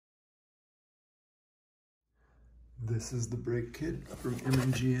This is the brake kit from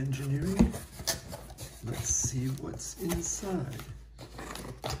M&G Engineering. Let's see what's inside.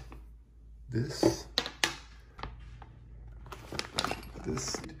 This,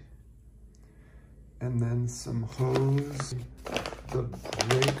 and then some hose. The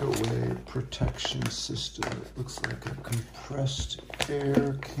Breakaway protection system. It looks like a compressed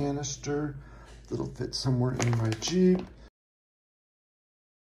air canister that'll fit somewhere in my Jeep.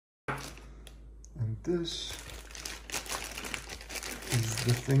 And this is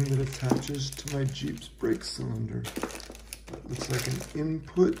the thing that attaches to my Jeep's brake cylinder. That looks like an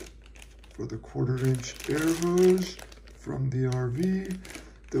input for the 1/4-inch air hose from the RV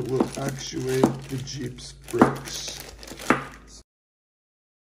that will actuate the Jeep's brakes.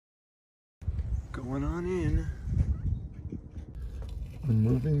 Going on in.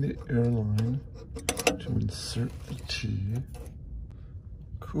 Removing the airline to insert the T.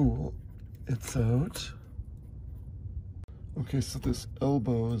 Cool, it's out. Okay, so this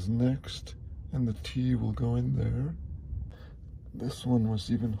elbow is next, and the T will go in there. This one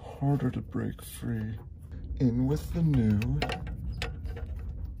was even harder to break free. In with the new.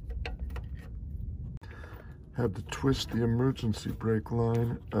 Had to twist the emergency brake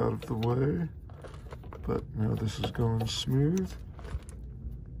line out of the way, but now this is going smooth.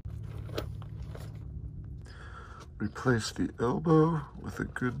 Replace the elbow with a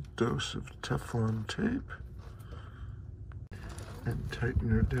good dose of Teflon tape and tighten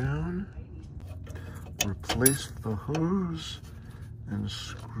her down. Replace the hose and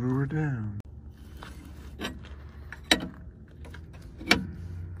screw her down.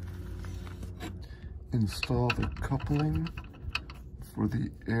 Install the coupling for the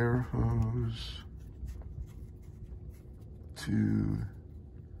air hose to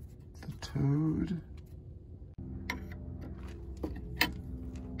the toad.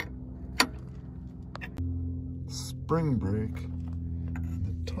 Spring brake.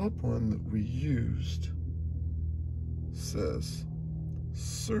 The top one that we used says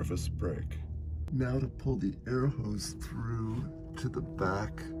service brake. Now to pull the air hose through to the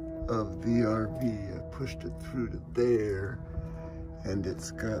back of the RV. I pushed it through to there, and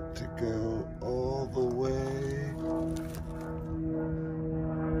it's got to go all the way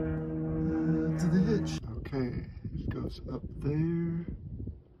to the hitch. Okay, it goes up there,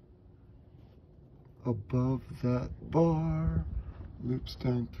 above that bar, loops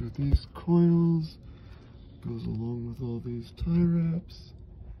down through these coils, goes along with all these tie wraps,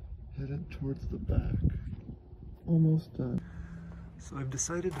 headed towards the back. Almost done. So I've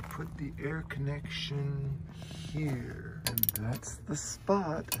decided to put the air connection here, and that's the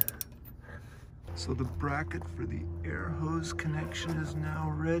spot. So the bracket for the air hose connection is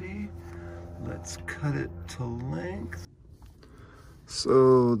now ready. Let's cut it to length.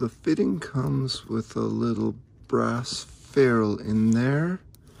 So the fitting comes with a little brass ferrule in there,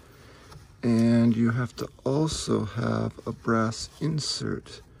 and you have to also have a brass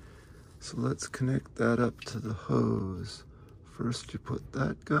insert. So let's connect that up to the hose. First you put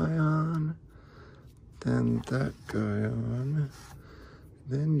that guy on, then that guy on,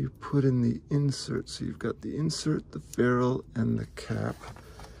 then you put in the insert. So you've got the insert, the ferrule, and the cap,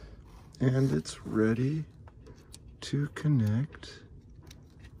 and it's ready to connect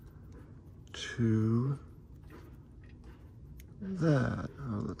to that.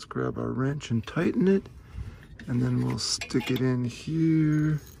 Let's grab our wrench and tighten it, and then we'll stick it in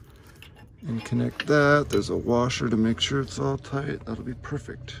here and connect that. There's a washer to make sure it's all tight. That'll be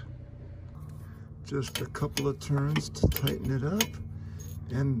perfect. Just a couple of turns to tighten it up,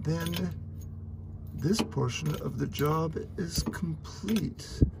 and then this portion of the job is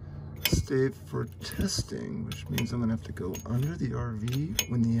complete. Save for testing, which means I'm gonna have to go under the RV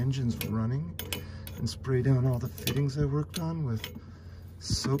when the engine's running and spray down all the fittings I worked on with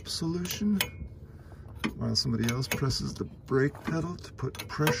soap solution, while somebody else presses the brake pedal to put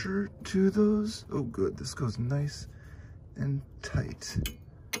pressure to those. Oh good, this goes nice and tight.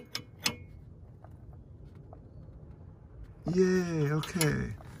 Yay,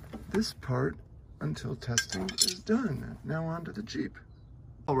 okay. This part, until testing, is done. Now on to the Jeep.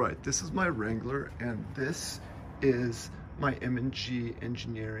 All right, this is my Wrangler, and this is my M&G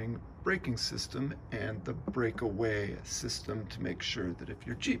Engineering braking system and the Breakaway system to make sure that if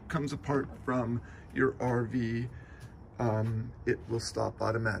your Jeep comes apart from your RV, it will stop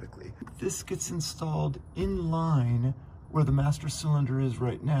automatically. This gets installed in line where the master cylinder is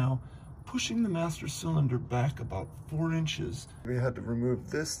right now, pushing the master cylinder back about 4 inches. We had to remove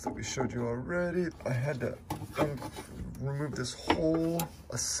this that we showed you already. I had to remove this whole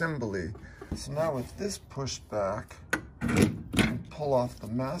assembly. So now with this pushed back, pull off the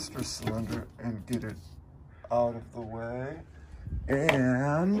master cylinder and get it out of the way.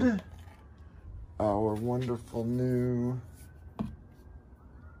 And our wonderful new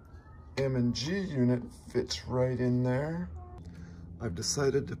M&G unit fits right in there. I've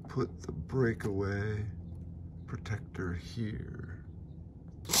decided to put the Breakaway protector here.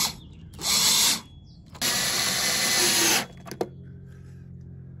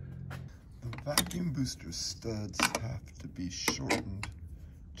 The vacuum booster studs have to be shortened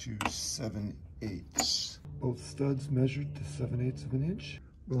to 7/8. Both studs measured to 7/8 of an inch.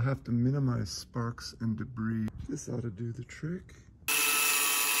 We'll have to minimize sparks and debris. This ought to do the trick.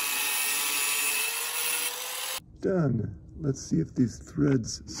 Done. Let's see if these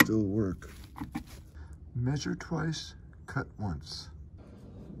threads still work. Measure twice, cut once.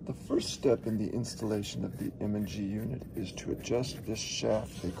 The first step in the installation of the M&G unit is to adjust this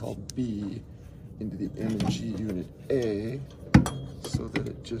shaft they call B into the M&G unit A so that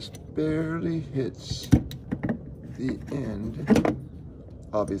it just barely hits the end.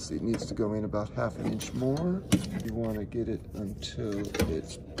 Obviously it needs to go in about 1/2 inch more. You want to get it until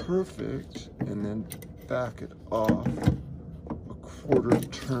it's perfect and then back it off a 1/4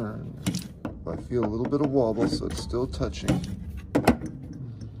 turn. I feel a little bit of wobble, so it's still touching.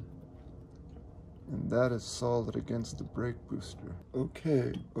 And that is solid against the brake booster.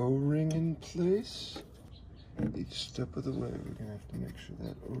 Okay, O-ring in place. Each step of the way, we're gonna have to make sure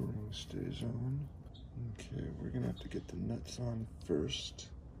that O-ring stays on. Okay, we're gonna have to get the nuts on first,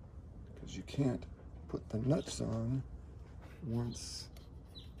 because you can't put the nuts on once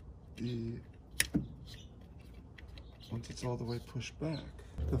it's all the way pushed back.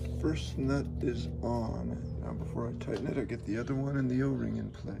 The first nut is on. Now before I tighten it, I get the other one and the O-ring in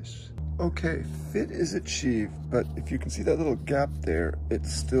place. Okay, fit is achieved, but if you can see that little gap there,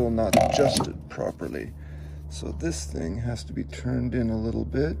 it's still not adjusted properly. So this thing has to be turned in a little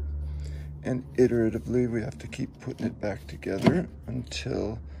bit, and iteratively we have to keep putting it back together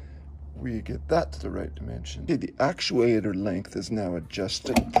until we get that to the right dimension. Okay, the actuator length is now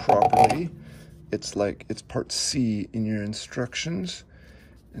adjusted properly. It's like it's part C in your instructions.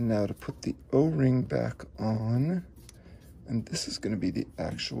 And now to put the O-ring back on, and this is going to be the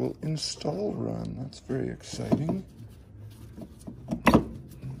actual install run. That's very exciting.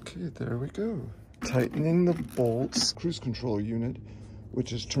 Okay, there we go. Tightening the bolts, cruise control unit,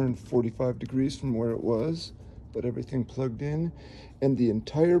 which is turned 45 degrees from where it was, but everything plugged in, and the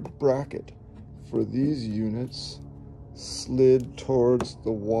entire bracket for these units slid towards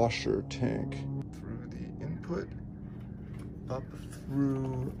the washer tank. Through the input, up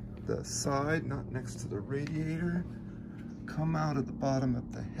through the side, not next to the radiator, come out at the bottom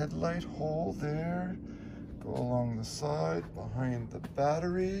of the headlight hole there, go along the side behind the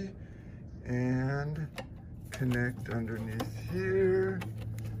battery, and connect underneath here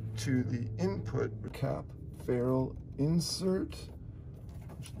to the input cap ferrule insert.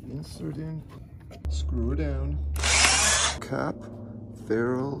 Push the insert in, screw it down. Cap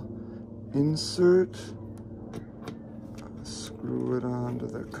ferrule insert. Screw it onto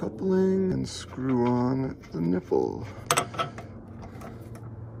the coupling and screw on the nipple.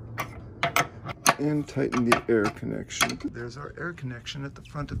 And tighten the air connection. There's our air connection at the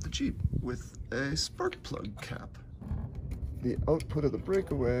front of the Jeep with a spark plug cap. The output of the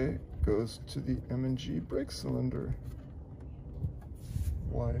Breakaway goes to the M&G brake cylinder,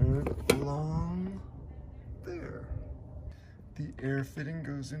 wired along there. The air fitting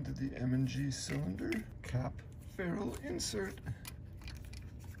goes into the M&G cylinder, cap ferrule insert.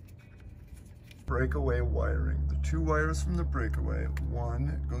 Breakaway wiring. The 2 wires from the Breakaway,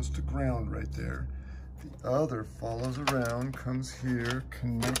 one goes to ground right there. The other follows around, comes here,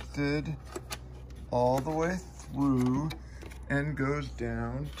 connected all the way through, and goes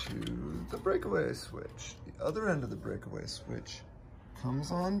down to the Breakaway switch. The other end of the Breakaway switch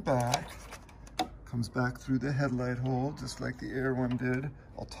comes on back, comes back through the headlight hole, just like the air one did.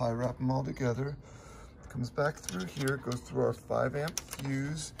 I'll tie wrap them all together. Comes back through here, goes through our 5-amp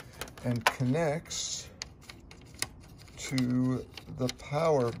fuse, and connects to the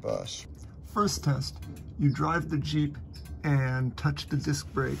power bus. First test, you drive the Jeep and touch the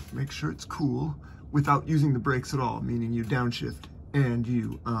disc brake, make sure it's cool, without using the brakes at all, meaning you downshift and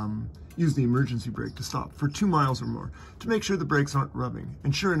you use the emergency brake to stop for 2 miles or more to make sure the brakes aren't rubbing.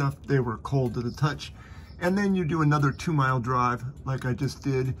 And sure enough, they were cold to the touch. And then you do another 2-mile drive like I just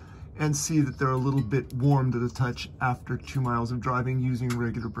did and see that they're a little bit warm to the touch after 2 miles of driving using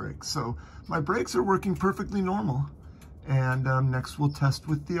regular brakes. So my brakes are working perfectly normal. And next we'll test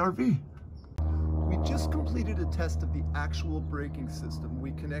with the RV. We just completed a test of the actual braking system.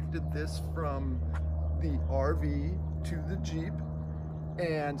 We connected this from the RV to the Jeep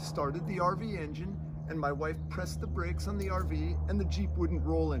and started the RV engine, and my wife pressed the brakes on the RV and the Jeep wouldn't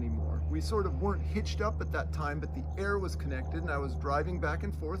roll anymore. We sort of weren't hitched up at that time, but the air was connected and I was driving back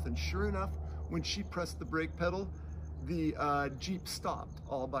and forth, and sure enough, when she pressed the brake pedal, the Jeep stopped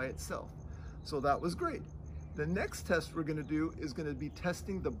all by itself. So that was great. The next test we're gonna do is gonna be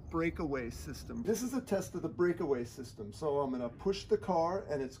testing the breakaway system. This is a test of the breakaway system. So I'm gonna push the car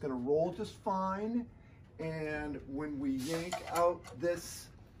and it's gonna roll just fine. And when we yank out this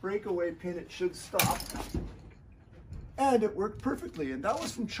breakaway pin, it should stop. And it worked perfectly. And that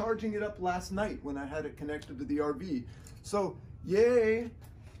was from charging it up last night when I had it connected to the RV. So yay.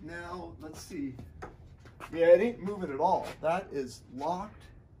 Now let's see. Yeah, it ain't moving at all. That is locked.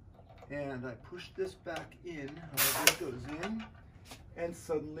 And I push this back in, however it goes in, and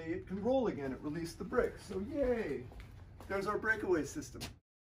suddenly it can roll again. It released the brakes. So yay, there's our breakaway system.